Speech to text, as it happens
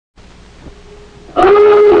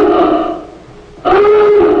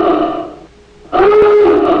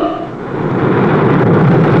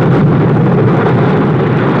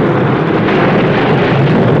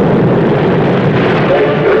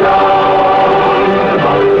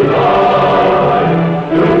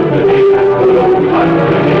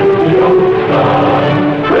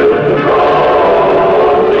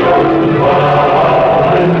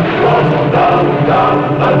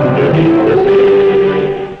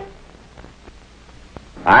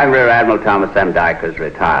I'm Rear Admiral Thomas M. Dykers,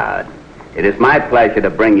 retired. It is my pleasure to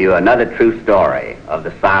bring you another true story of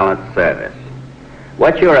the silent service.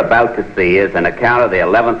 What you're about to see is an account of the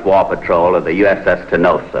 11th War Patrol of the USS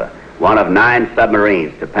Tinosa, one of 9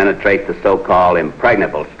 submarines to penetrate the so-called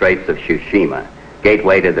impregnable Straits of Tsushima,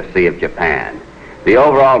 gateway to the Sea of Japan. The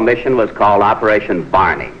overall mission was called Operation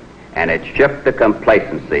Barney, and it shook the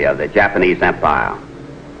complacency of the Japanese Empire.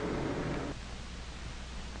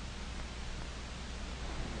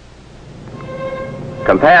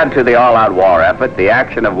 Compared to the all-out war effort, the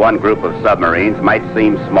action of one group of submarines might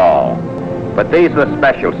seem small. But these were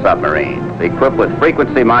special submarines, equipped with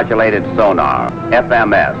frequency-modulated sonar,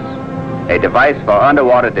 FMS, a device for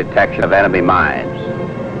underwater detection of enemy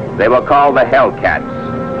mines. They were called the Hellcats.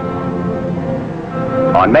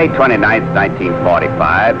 On May 29,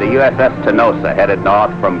 1945, the USS Tinosa headed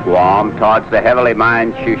north from Guam towards the heavily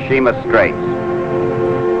mined Tsushima Straits.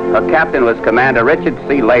 Her captain was Commander Richard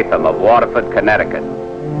C. Latham of Waterford, Connecticut.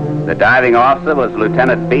 The diving officer was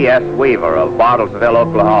Lieutenant B.S. Weaver of Bartlesville,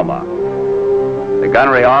 Oklahoma. The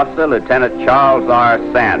gunnery officer, Lieutenant Charles R.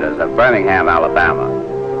 Sanders of Birmingham, Alabama.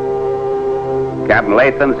 Captain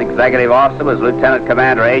Latham's executive officer was Lieutenant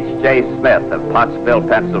Commander H.J. Smith of Pottsville,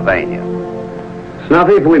 Pennsylvania.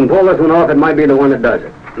 Snuffy, if we can pull this one off, it might be the one that does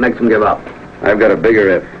it. Makes them give up. I've got a bigger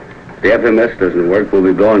if. If the FMS doesn't work, we'll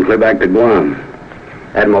be blowing clear back to Guam.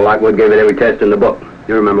 Admiral Lockwood gave it every test in the book.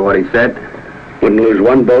 You remember what he said? Wouldn't lose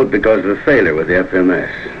one boat because of a failure with the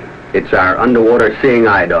FMS. It's our underwater seeing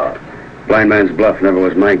eye dog. Blind man's bluff never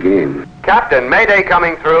was my game. Captain, Mayday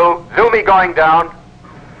coming through. Zoomy going down.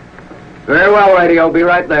 Very well, radio. Be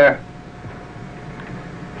right there.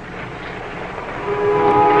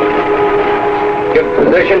 Give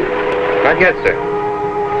position. Not yet, sir.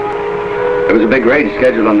 There was a big raid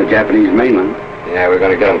scheduled on the Japanese mainland. Yeah, we're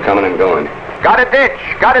going to get them coming and going. Got a ditch.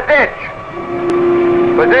 Got a ditch.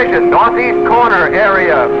 Position, northeast corner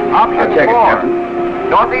area, option I'll check 4. it, Captain.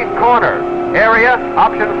 Northeast corner area,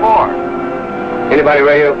 option 4. Anybody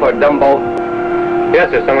radio for Dumbo?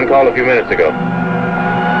 Yes, sir. Someone called a few minutes ago.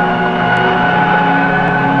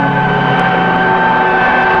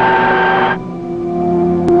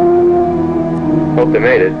 Hope they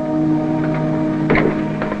made it.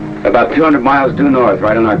 About 200 miles due north,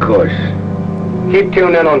 right on our course. Keep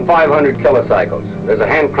tuned in on 500 kilocycles. There's a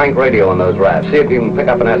hand crank radio on those rafts. See if you can pick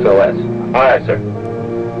up an SOS. All right, sir.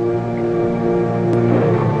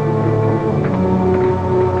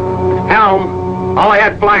 Helm, all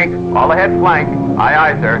ahead flank. All ahead flank. Aye,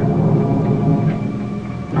 aye, sir.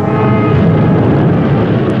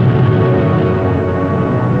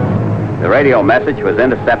 The radio message was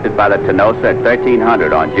intercepted by the Tinosa at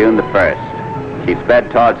 1300 on June the 1st. She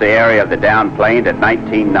sped towards the area of the downed plane at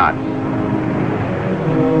 19 knots.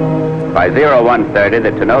 By 0130,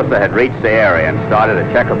 the Tinosa had reached the area and started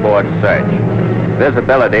a checkerboard search.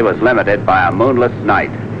 Visibility was limited by a moonless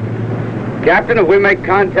night. Captain, if we make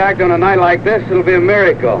contact on a night like this, it'll be a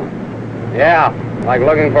miracle. Yeah, like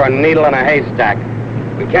looking for a needle in a haystack.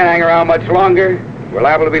 We can't hang around much longer. We're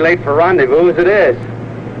liable to be late for rendezvous as it is.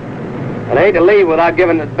 I'd hate to leave without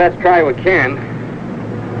giving it the best try we can.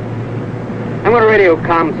 I'm going to radio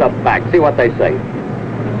comms up back, see what they say.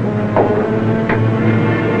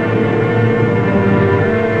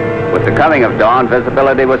 With the coming of dawn,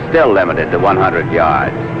 visibility was still limited to 100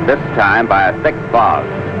 yards, this time by a thick fog,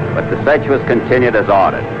 but the search was continued as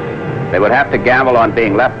ordered. They would have to gamble on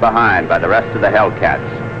being left behind by the rest of the Hellcats.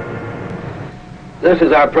 This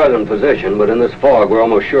is our present position, but in this fog, we're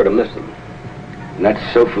almost sure to miss them. And that's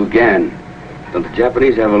Sofugan. Don't the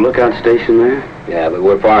Japanese have a lookout station there? Yeah, but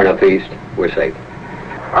we're far enough east. We're safe.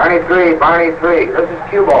 Barney 3, Barney 3. This is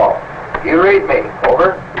Cue Ball. You read me.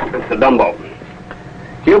 Over. It's the Dumbo.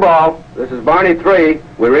 Cue Ball, this is Barney 3.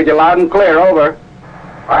 We read you loud and clear. Over.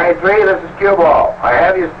 Barney 3, this is Cue Ball. I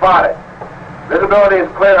have you spotted. Visibility is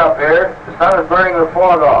clear up here. The sun is burning the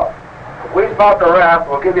fog off. If we spot the raft,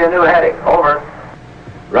 we'll give you a new heading. Over.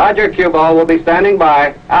 Roger, Cue Ball. We'll be standing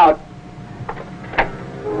by. Out.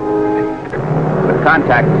 With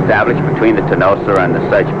contact established between the Tinosa and the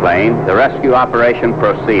search plane, the rescue operation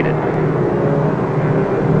proceeded.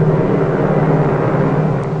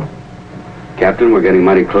 Captain, we're getting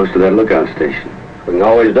mighty close to that lookout station. We can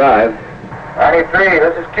always dive. Barney 3,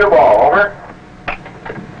 this is Cue Ball. Over.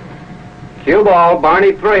 Cue Ball,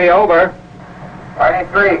 Barney 3. Over. Barney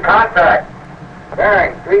 3, contact.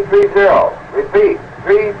 Bearing 330. Repeat,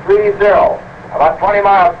 330. About 20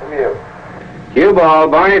 miles from you. Cue Ball,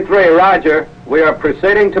 Barney 3. Roger. We are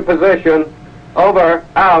proceeding to position. Over.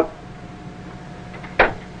 Out.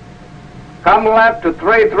 Come left to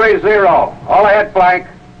 330. All ahead flank.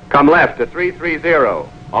 Come left to 330.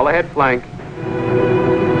 All ahead flank.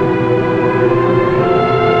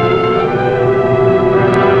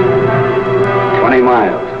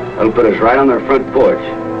 miles. That'll put us right on their front porch.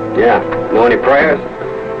 Yeah. Know any prayers?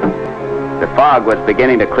 The fog was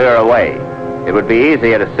beginning to clear away. It would be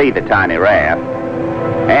easier to see the tiny raft,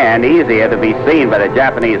 and easier to be seen by the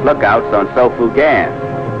Japanese lookouts on Sofugan.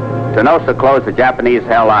 Tinosa closed the Japanese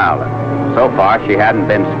held island. So far, she hadn't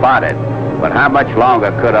been spotted. But how much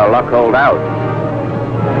longer could her luck hold out?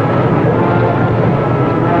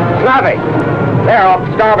 Snappy! There, off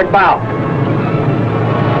the starboard bow.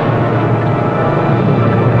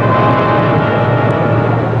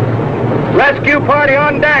 Rescue party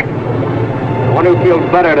on deck! The one who feels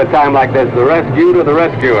better at a time like this, the rescued or the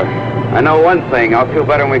rescuer? I know one thing. I'll feel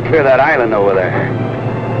better when we clear that island over there.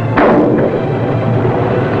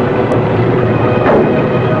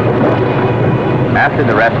 After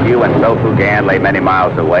the rescue, when Sofugan lay many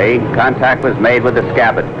miles away, contact was made with the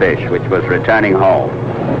scabbard fish, which was returning home.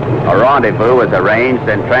 A rendezvous was arranged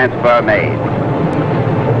and transfer made.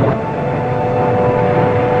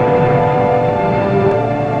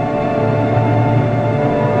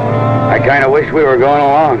 I kind of wish we were going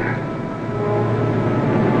along.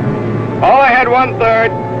 All ahead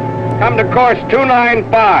 1/3. Come to course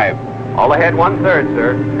 295. All ahead 1/3,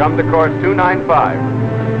 sir. Come to course 295.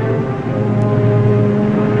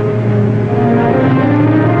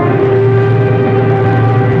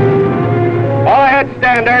 All ahead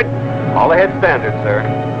standard. All ahead standard, sir.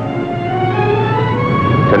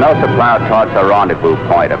 Tinosa plowed towards her rendezvous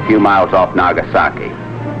point a few miles off Nagasaki.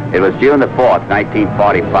 It was June the 4th,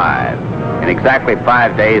 1945. In exactly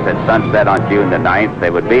 5 days at sunset on June the 9th, they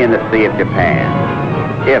would be in the Sea of Japan,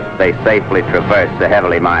 if they safely traversed the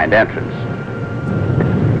heavily mined entrance.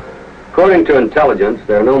 According to intelligence,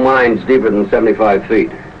 there are no mines deeper than 75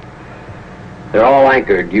 feet. They're all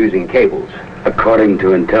anchored using cables. According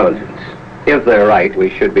to intelligence. If they're right, we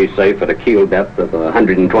should be safe at a keel depth of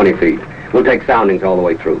 120 feet. We'll take soundings all the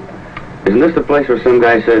way through. Isn't this the place where some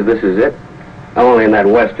guy says this is it? Only in that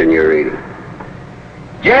western you're reading.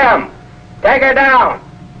 Jim! Take her down!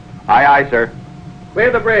 Aye, aye, sir. Clear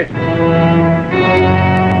the bridge.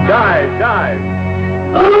 Dive, dive.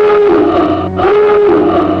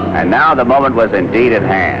 And now the moment was indeed at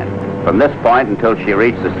hand. From this point until she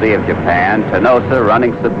reached the Sea of Japan, Tinosa,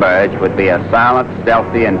 running submerged, would be a silent,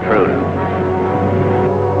 stealthy intruder.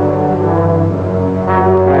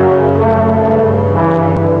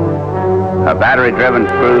 Her battery-driven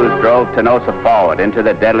crews drove Tinosa forward into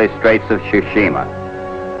the deadly straits of Tsushima.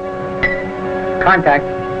 Contact,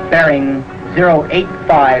 bearing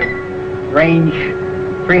 085, range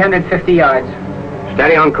 350 yards.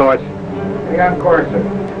 Steady on course. Steady on course, sir.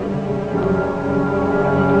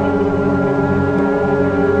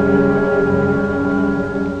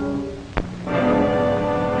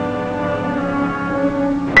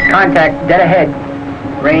 Contact, dead ahead,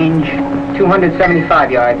 range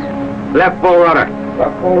 275 yards. Left full rudder.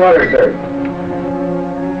 Left full rudder, sir.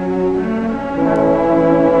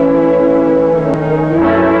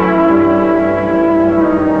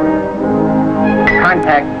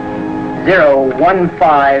 Contact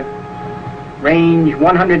 015, range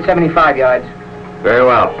 175 yards. Very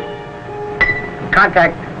well.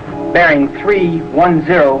 Contact bearing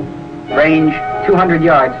 310, range 200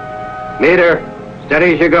 yards. Meter,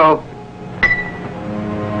 steady as you go.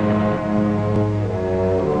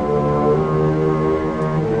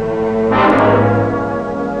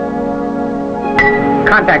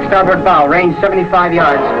 Contact starboard bow, range 75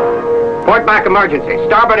 yards. Port back emergency.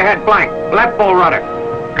 Starboard ahead flank. Left full rudder.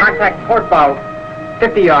 Contact port bow,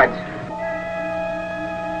 50 yards.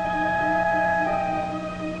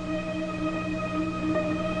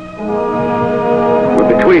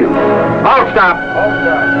 We're between them. Hold stop.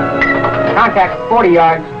 Contact 40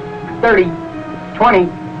 yards, 30, 20.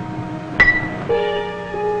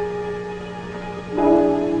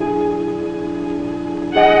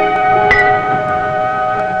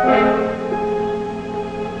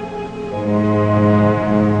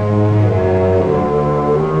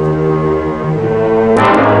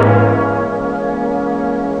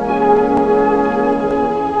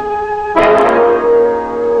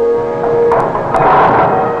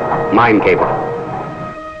 Mine cable.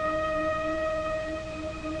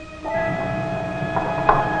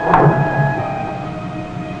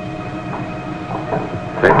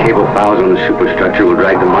 That cable fouls on the superstructure will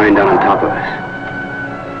drag the mine down on top of us.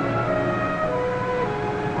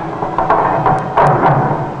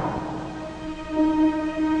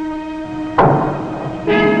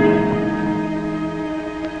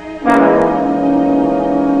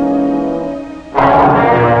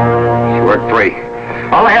 She worked 3.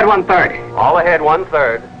 All ahead 1/3. All ahead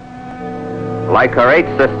 1/3. Like her 8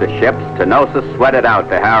 sister ships, Tinosa sweated out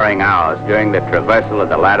the harrowing hours during the traversal of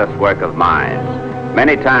the lattice work of mines.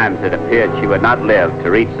 Many times it appeared she would not live to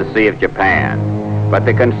reach the Sea of Japan, but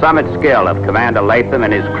the consummate skill of Commander Latham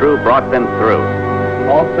and his crew brought them through.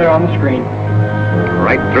 All clear on the screen.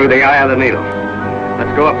 Right through the eye of the needle.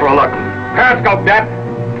 Let's go up for a look. Periscope depth.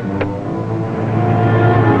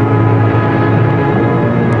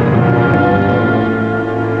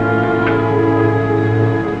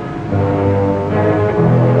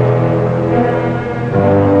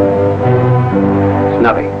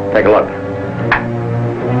 Snuffy, take a look.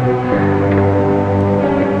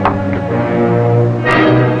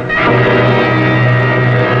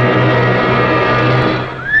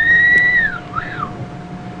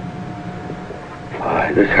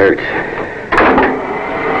 This hurts.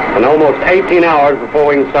 And almost 18 hours before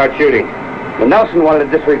we can start shooting. When Nelson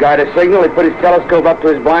wanted to disregard his signal, he put his telescope up to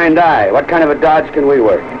his blind eye. What kind of a dodge can we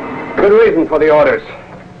work? Good reason for the orders.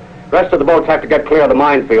 The rest of the boats have to get clear of the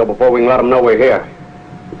minefield before we can let them know we're here.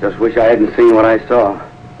 Just wish I hadn't seen what I saw.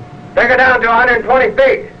 Take her down to 120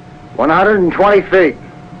 feet. 120 feet.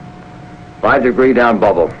 5-degree down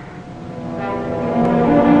bubble.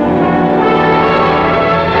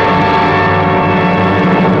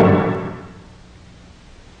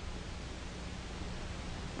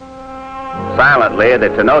 Silently, the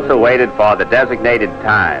Tinosa waited for the designated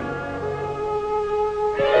time.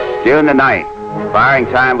 June the 9th. Firing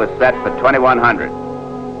time was set for 2100.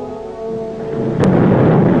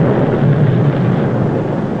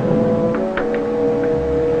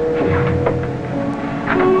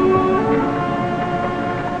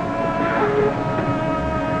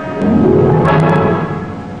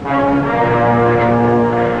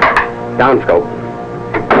 Downscope.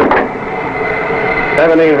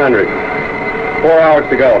 1700. 4 hours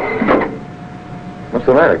to go. What's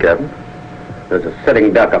the matter, Captain? There's a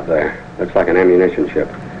sitting duck up there. Looks like an ammunition ship.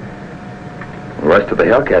 The rest of the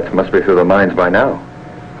Hellcats must be through the mines by now.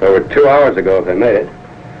 Over 2 hours ago if they made it.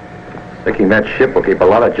 Thinking that ship will keep a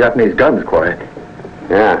lot of Japanese guns quiet.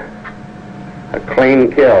 Yeah. A clean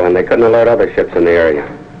kill, and they couldn't alert other ships in the area.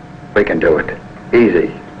 We can do it.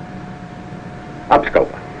 Easy. Upscope.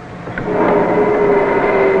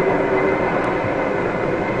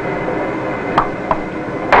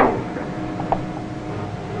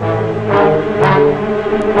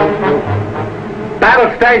 Battle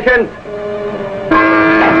stations.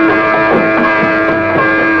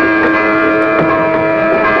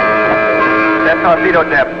 Set torpedo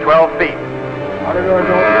depth, 12 feet.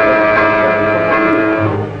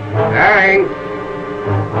 Bearing.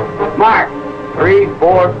 Mark. 3,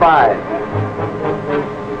 4, 5.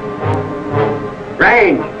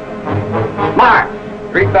 Range. Mark.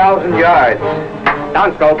 3,000 yards.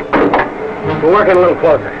 Downscope. We're working a little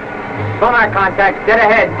closer. Sonar contact, dead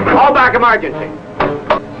ahead. Call back emergency.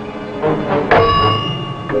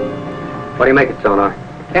 What do you make it, sonar?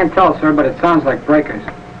 Can't tell, sir, but it sounds like breakers.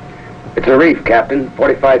 It's a reef, Captain.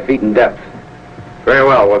 45 feet in depth. Very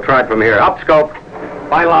well. We'll try it from here. Upscope.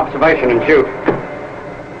 Final observation and shoot.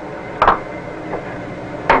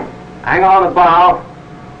 Hang on the bow.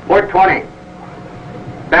 Port 20.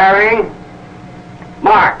 Bearing.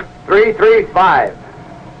 Mark. 335.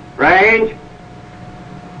 Range.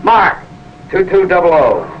 Mark.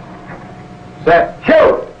 2200. Set.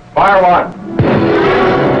 Shoot! Fire 1.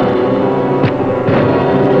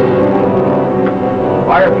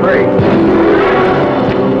 Fire 3.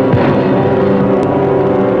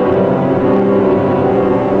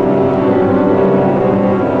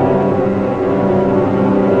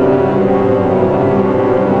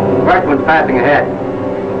 Right one's passing ahead.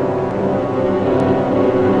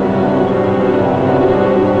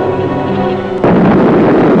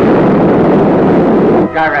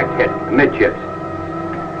 Direct hit, midships.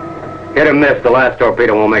 Hit or miss, the last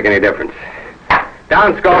torpedo won't make any difference.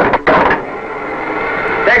 Downscope.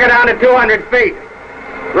 Take her down to 200 feet.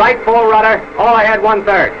 Right full rudder, all ahead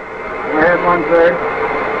 1/3. Ahead 1/3.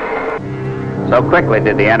 So quickly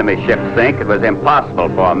did the enemy ship sink, it was impossible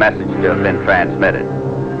for a message to have been transmitted.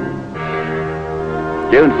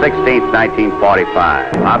 June 16,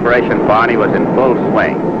 1945. Operation Barney was in full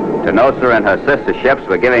swing. Tinosa and her sister ships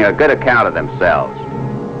were giving a good account of themselves.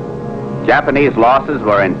 Japanese losses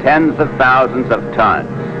were in tens of thousands of tons.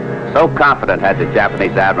 So confident had the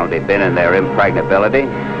Japanese Admiralty been in their impregnability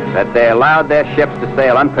that they allowed their ships to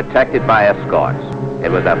sail unprotected by escorts.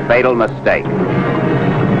 It was a fatal mistake.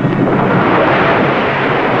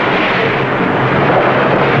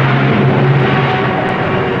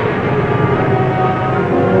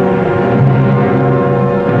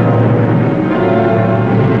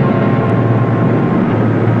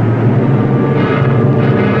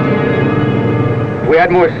 If we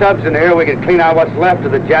had more subs in here, we could clean out what's left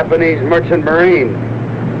of the Japanese merchant marine.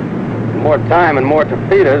 more time and more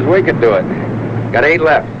torpedoes, we could do it. Got 8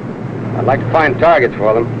 left. I'd like to find targets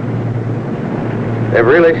for them. They've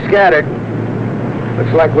really scattered.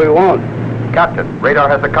 Looks like we won't. Captain, radar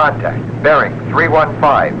has a contact. Bearing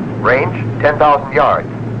 315. Range 10,000 yards.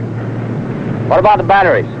 What about the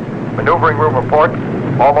batteries? Maneuvering room reports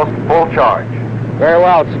almost full charge. Very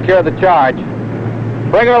well, secure the charge.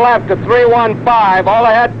 Bring her left to 315, all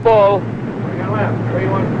ahead full. Bring her left,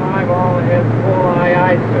 315, all ahead full, aye,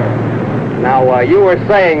 aye, sir. Now, you were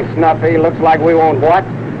saying, Snuffy, looks like we won't what?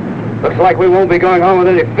 Looks like we won't be going home with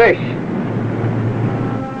any fish.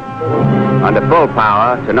 Under full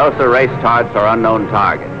power, Tinosa raced towards her unknown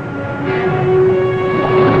target.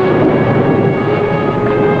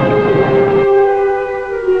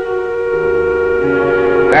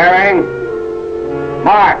 Bearing.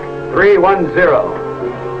 Mark. 310.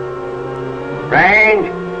 Range.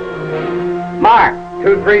 Mark.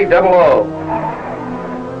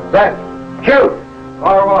 2300. Set. Shoot.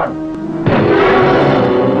 R1.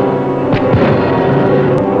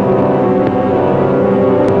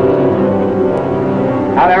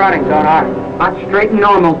 How they running, sonar? About straight and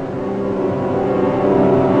normal.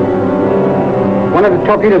 One of the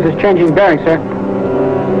torpedoes is changing bearing, sir.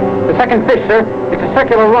 The second fish, sir. It's a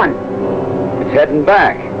circular run. It's heading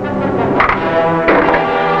back.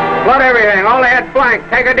 Flood everything. All ahead flank.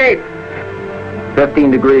 Take her deep.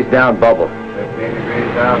 15 degrees down bubble. 15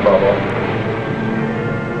 degrees down, bubble.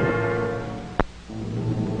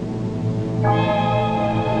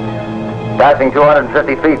 Passing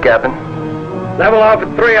 250 feet, Captain. Level off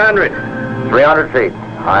at 300. 300 feet.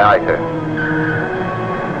 Aye, aye, sir.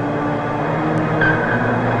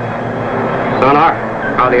 Sonar,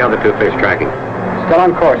 how are the other 2 fish tracking? Still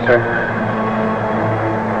on course, sir.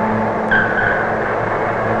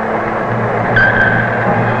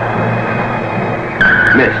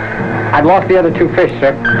 Missed. I've lost the other 2 fish,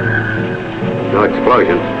 sir. No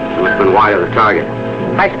explosion. It must have been wide of the target.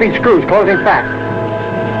 High-speed screws closing fast.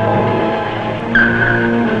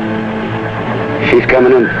 She's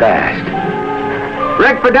coming in fast.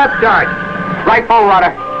 Rig for depth charge. Right full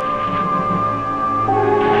rudder.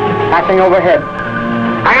 Passing overhead.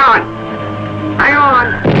 Hang on. Hang on.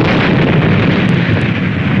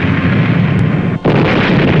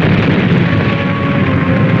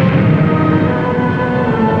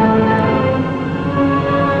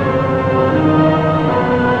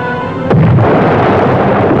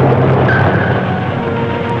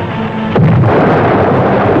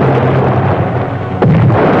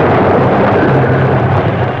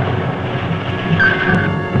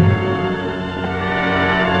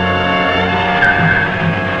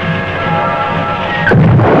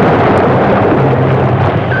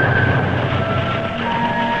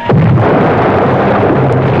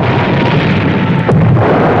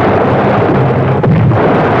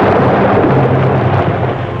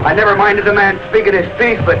 I never minded the man speaking his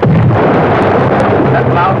piece, but that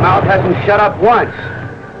loudmouth hasn't shut up once.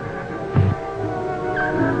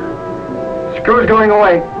 Screws going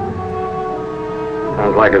away.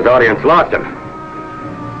 Sounds like his audience lost him.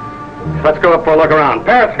 Let's go up for a look around.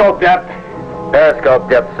 Periscope depth. Periscope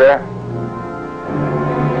depth, sir.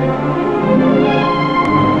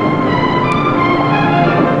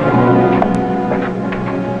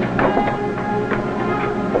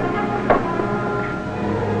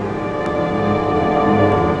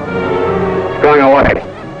 Going away.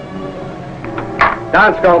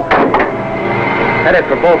 Downscope. Headed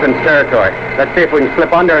for Bolton's territory. Let's see if we can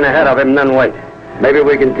slip under and ahead of him and then wait. Maybe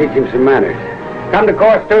we can teach him some manners. Come to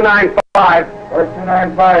course 295. Course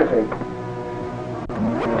 295, sir.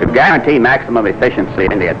 To guarantee maximum efficiency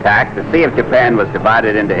in the attack, the Sea of Japan was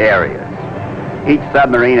divided into areas, each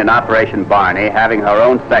submarine in Operation Barney having her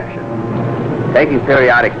own section, taking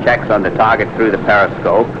periodic checks on the target through the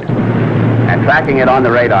periscope and tracking it on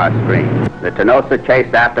the radar screen. The Tinosa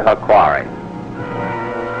chased after her quarry.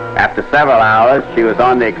 After several hours, she was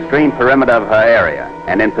on the extreme perimeter of her area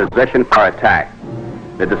and in position for attack.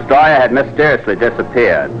 The destroyer had mysteriously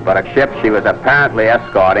disappeared, but a ship she was apparently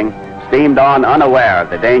escorting steamed on unaware of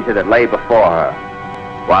the danger that lay before her.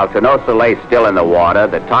 While Tinosa lay still in the water,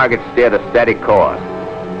 the target steered a steady course.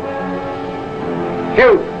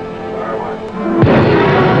 Shoot!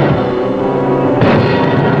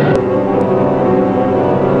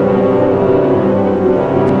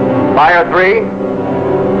 Fire 3.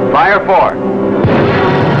 Fire 4.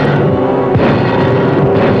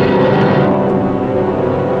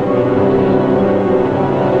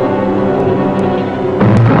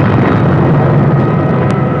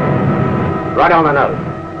 Right on the nose.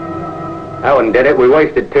 That one did it. We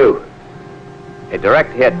wasted 2. A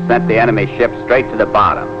direct hit sent the enemy ship straight to the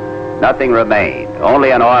bottom. Nothing remained,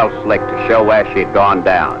 only an oil slick to show where she'd gone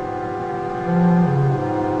down.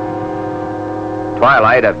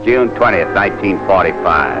 Twilight of June 20th,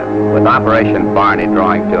 1945. With Operation Barney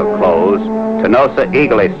drawing to a close, Tinosa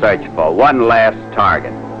eagerly searched for one last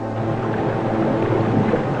target.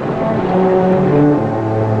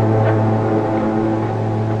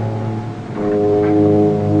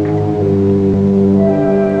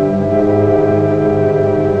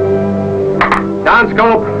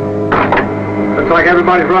 Scope. Looks like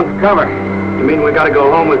everybody's run for cover. You mean we gotta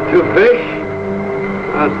go home with 2 fish?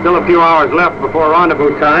 Still a few hours left before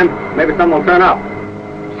rendezvous time. Maybe some will turn up.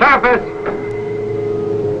 Surface!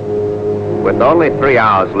 With only 3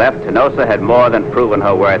 hours left, Tinosa had more than proven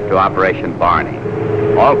her worth to Operation Barney.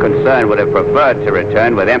 All concerned would have preferred to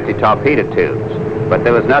return with empty torpedo tubes, but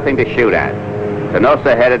there was nothing to shoot at.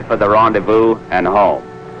 Tinosa headed for the rendezvous and home.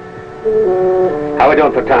 How we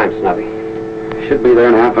doing for time, Snubby? Should be there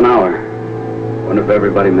in half an hour. Wonder if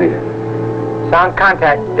everybody made it. Sound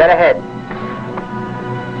contact, dead ahead.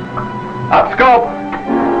 Up scope!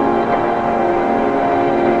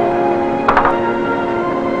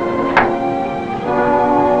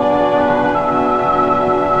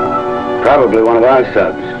 Probably one of our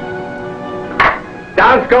subs.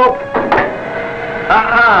 Down scope!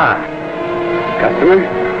 Customer?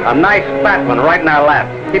 A nice fat one right in our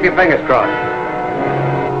lap. Keep your fingers crossed.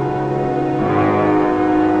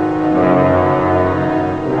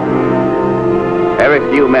 Every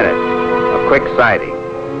few minutes, a quick sighting.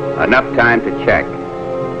 Enough time to check.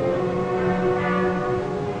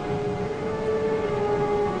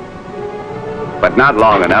 But not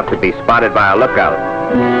long enough to be spotted by a lookout.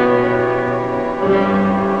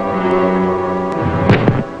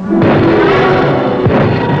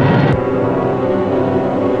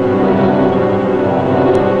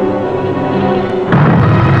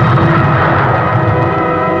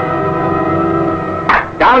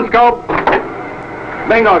 Down scope!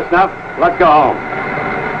 Bingo, Snuff. Let's go home.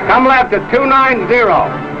 Come left at 290.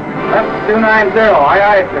 Left 290. Aye,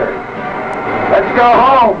 aye, sir. Let's go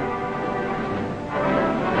home.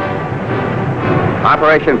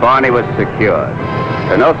 Operation Barney was secured.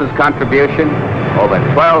 Tinosa's contribution, over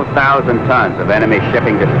 12,000 tons of enemy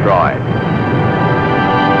shipping destroyed.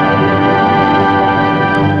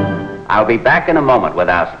 I'll be back in a moment with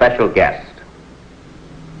our special guest.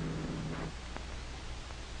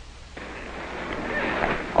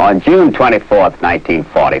 On June 24th,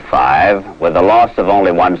 1945, with the loss of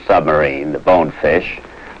only one submarine, the Bonefish,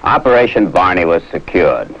 Operation Barney was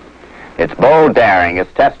secured. Its bold daring is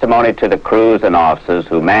testimony to the crews and officers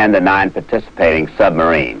who manned the 9 participating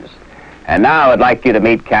submarines. And now I'd like you to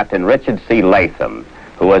meet Captain Richard C. Latham,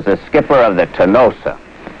 who was the skipper of the Tinosa.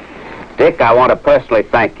 Dick, I want to personally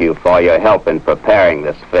thank you for your help in preparing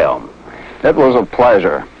this film. It was a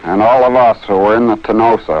pleasure, and all of us who were in the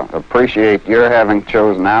Tinosa appreciate your having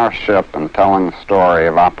chosen our ship and telling the story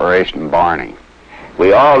of Operation Barney.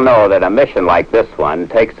 We all know that a mission like this one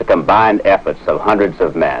takes the combined efforts of hundreds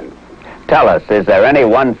of men. Tell us, is there any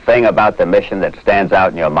one thing about the mission that stands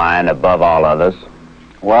out in your mind above all others?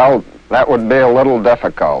 Well, that would be a little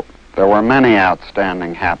difficult. There were many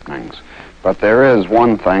outstanding happenings, but there is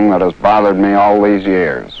one thing that has bothered me all these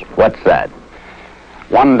years. What's that?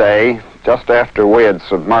 One day, just after we had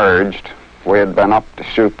submerged, we had been up to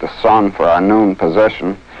shoot the sun for our noon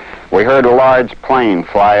position, we heard a large plane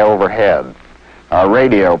fly overhead. Our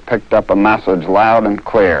radio picked up a message loud and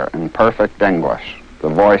clear in perfect English. The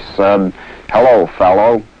voice said, "Hello,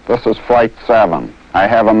 fellow. This is Flight 7. I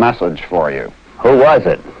have a message for you." Who was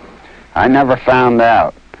it? I never found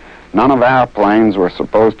out. None of our planes were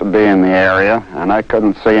supposed to be in the area, and I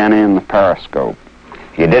couldn't see any in the periscope.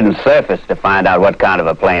 You didn't surface to find out what kind of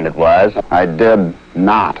a plane it was? I did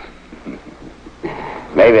not.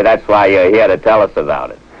 Maybe that's why you're here to tell us about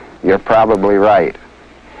it. You're probably right.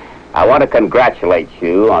 I want to congratulate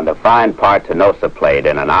you on the fine part Tinosa played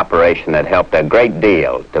in an operation that helped a great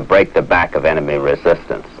deal to break the back of enemy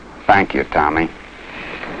resistance. Thank you, Tommy.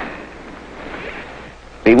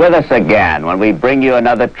 Be with us again when we bring you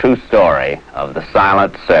another true story of the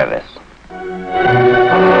silent service.